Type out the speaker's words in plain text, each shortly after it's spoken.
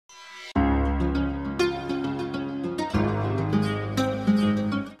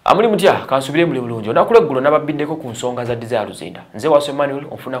Amuli mutya kansubire muli bulungi onakule gulo nababiddeko ku nsonga za Desire Luzinda nze waswa Emmanuel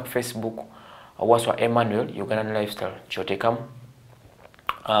onfuna ku Facebook waswa Emmanuel Ugandan Lifestyle kyotekamu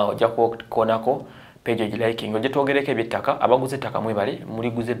ojja kuonako page liking ojja twogereko ebyettaka abaguze ettaka mwebale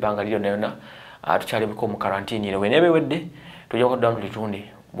muli guze ebbanga lyo nayona tukyalebeko mu quarantine eno wenebe wedde tujja kuddamu tulitunde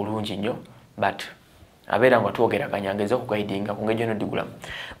bulungi nnyo but abeera nga twogeraganya ngeze okugaidinga ku ngeri eno digula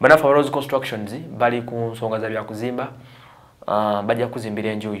banafa Rose Constructions bali ku nsonga za byakuzimba bajja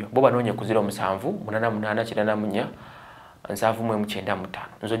kuzimbira enjuyo bo banonye ku 07 88 794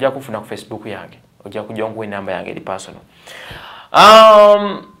 nzo ojja kufuna ku Facebook yange ojja kujja ngwe namba yange eri personal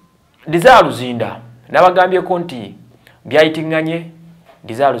Desire Luzinda nabagambyeko nti byayitinganye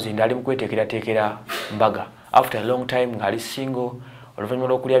Desire Luzinda ali mukwetekera mbaga after a long time ngali single oluvannyuma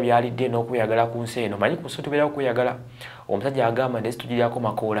lw'okulya byalidde n'okweyagala ku nsi eno manyi ku nsi tubeera okweyagala omusajja agamba ndesi tugiryako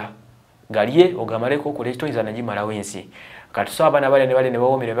makoola galye ogamaleko okola ekitoyiza nagimalawo ensi kati so abaana bale ne bale ne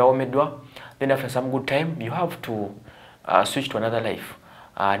bawoomera bawomeddwa then after some good time you have to switch to another life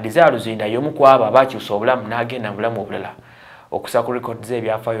Desire Luzinda y'omu ku abo abakyusa obulamu n'agenda mu bulamu obulala okusa ku records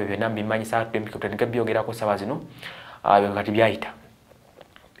ebyafaayo byonna mbimanyi saatutendeka byogerako saba zino kati byayita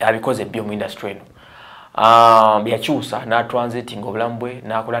abikoze byo mu industry eno byakyusa na transiting obulamu bwe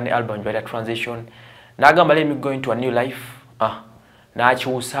nakola ne album byali transition nagamba let me go into a new life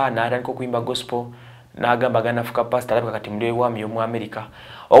nakyusa natandika okuyimba gospel nagamba gana fuka pastor alabika kati muli ewami y'omu America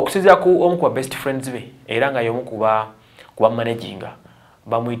okusiza ku omu ku best friends be era nga y'omu kuba managinga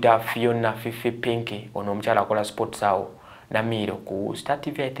bamuyita Fiona Fifi Pinky ono omukyala akola sports awo namiro ku Star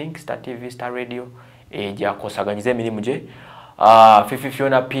TV I think Star TV Star Radio gyakosaganyiza emirimu gye Fifi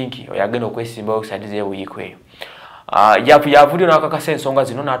Fiona Pinky oyagenda okwesimba okusadiza ebuyiikweyo yavudde n'akakasa ensonga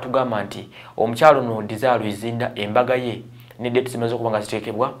zino n'atugamba nti omukyalo no Desire Luzinda embaga ye ne date zimaze okuba nga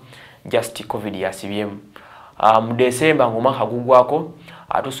ziteekebwa just covid yasibyemu mu December ng'omwaka gugwako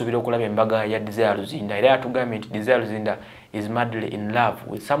atusuubira okulaba embaga ya Desire Luzinda era yatugambye nti Desire Luzinda is madly in love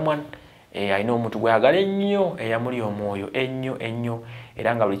with someone ayina omuntu gweyagala ennyo eyamuli omwoyo ennyo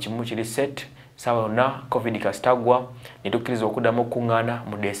era nga buli kimu kiri set sawa na covid kastagwa nitukkiriza okuddamu okuŋŋaana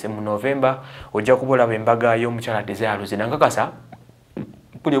mu November ojja kubolaba embaga y'omukyala Desire Luzinda nkakasa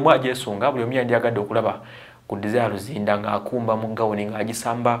buli omu agyesunga buli omu yandyagadde okulaba ku Desire Luzinda ng'akumba mu gawuni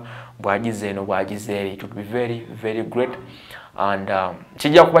ng'agisamba bw'agize eno bw'agize eri. It would be very very great and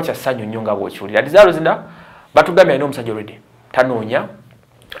kijja kuba kya ssanyu nnyo nga bw'okiwulira. Desire Luzinda batugambye alina omusajja already tanoonya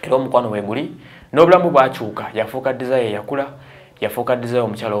era omukwano weguli n'obulamu bwakyuka yafuuka Desire yakula yafuuka Desire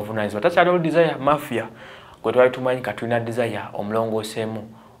omukyala ovunaanyizibwa takyaliwo Desire mafia gwe twali tumanyi katulina Desire omulongooseemu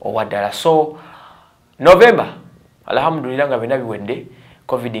owaddala. So November alhamdulillah nga byonna biwedde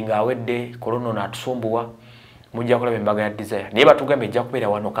covid ng'awedde corona n'atusumbuwa mujja kulaba embaga ya Desire naye batugambye ejja kubeera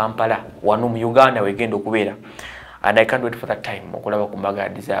wano Kampala wano mu Uganda wegenda okubeera and I can't wait for that time okulaba ku mbaga ya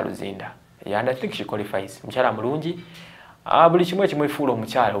Desire Luzinda and I think she qualifies mukyala mulungi buli kimu ekimu efuula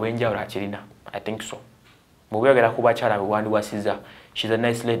omukyala ow'enjawulo akirina I think so bw'oyogera ku bakyala be wandiwasiza she's a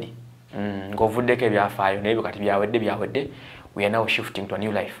nice lady ng'ovuddeko ebyafaayo naye kati byawedde we are now shifting to a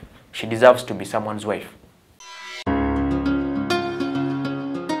new life. She deserves to be someone's wife.